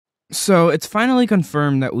So it's finally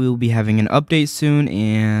confirmed that we will be having an update soon,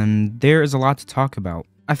 and there is a lot to talk about.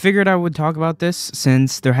 I figured I would talk about this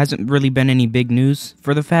since there hasn't really been any big news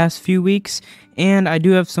for the past few weeks, and I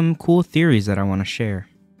do have some cool theories that I want to share.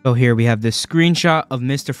 So here we have this screenshot of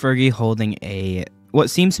Mr. Fergie holding a what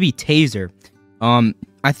seems to be taser. I'm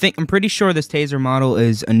pretty sure this taser model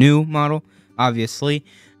is a new model, obviously.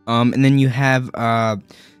 And then you have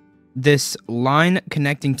this line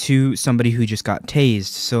connecting to somebody who just got tased.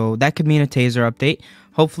 So that could mean a taser update.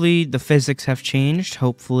 Hopefully the physics have changed.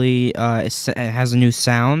 Hopefully it has a new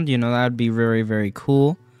sound. That would be very, very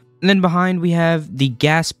cool. And then behind we have the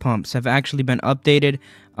gas pumps have actually been updated.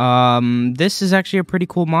 This is actually a pretty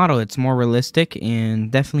cool model. It's more realistic and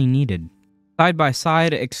definitely needed. Side by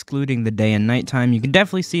side, excluding the day and nighttime, you can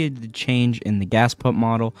definitely see the change in the gas pump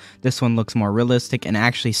model. This one looks more realistic and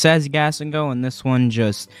actually says gas and go, and this one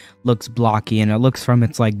just looks blocky and it looks from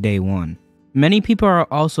its like day one. Many people are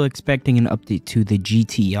also expecting an update to the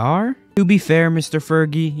GTR. To be fair, Mr.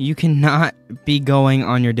 Fergie, you cannot be going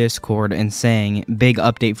on your Discord and saying big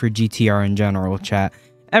update for GTR in general, chat.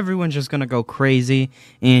 Everyone's just gonna go crazy,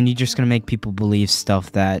 and you're just gonna make people believe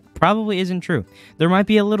stuff that probably isn't true. There might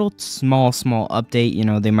be a little small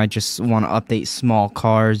update, they might just want to update small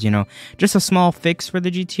cars, just a small fix for the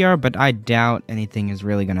GTR, but I doubt anything is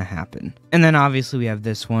really gonna happen. And then obviously we have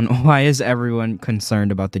this one. Why is everyone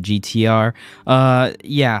concerned about the GTR?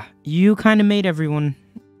 Yeah, you kind of made everyone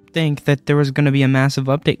think that there was gonna be a massive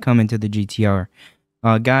update coming to the GTR.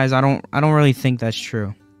 Guys, I don't really think that's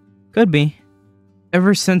true. Could be.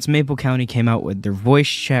 Ever since Maple County came out with their voice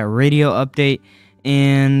chat radio update,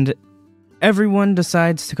 and everyone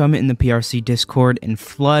decides to come in the PRC Discord and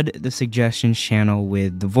flood the suggestions channel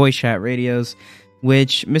with the voice chat radios,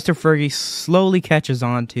 which Mr. Fergie slowly catches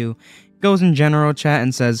on to, goes in general chat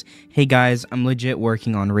and says, "Hey guys, I'm legit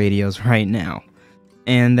working on radios right now,"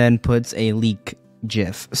 and then puts a leak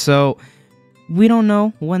GIF. So we don't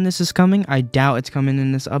know when this is coming. I doubt it's coming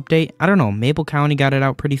in this update. I don't know. Maple County got it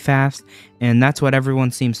out pretty fast, and that's what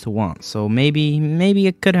everyone seems to want. So maybe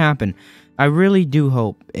it could happen. I really do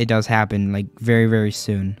hope it does happen, like, very, very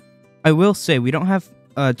soon. I will say, we don't have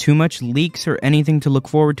too much leaks or anything to look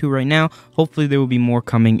forward to right now. Hopefully there will be more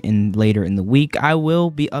coming in later in the week. I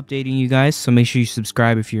will be updating you guys, so make sure you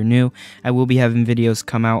subscribe if you're new. I will be having videos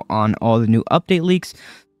come out on all the new update leaks.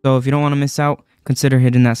 So if you don't want to miss out, consider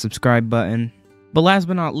hitting that subscribe button. But last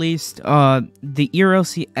but not least, the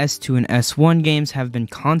ERLC S2 and S1 games have been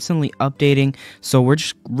constantly updating, so we're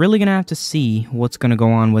just really going to have to see what's going to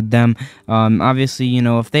go on with them. Obviously,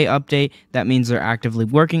 if they update, that means they're actively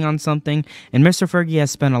working on something, and Mr. Fergie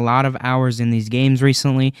has spent a lot of hours in these games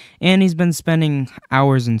recently, and he's been spending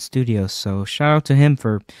hours in studios, so shout out to him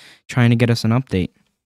for trying to get us an update.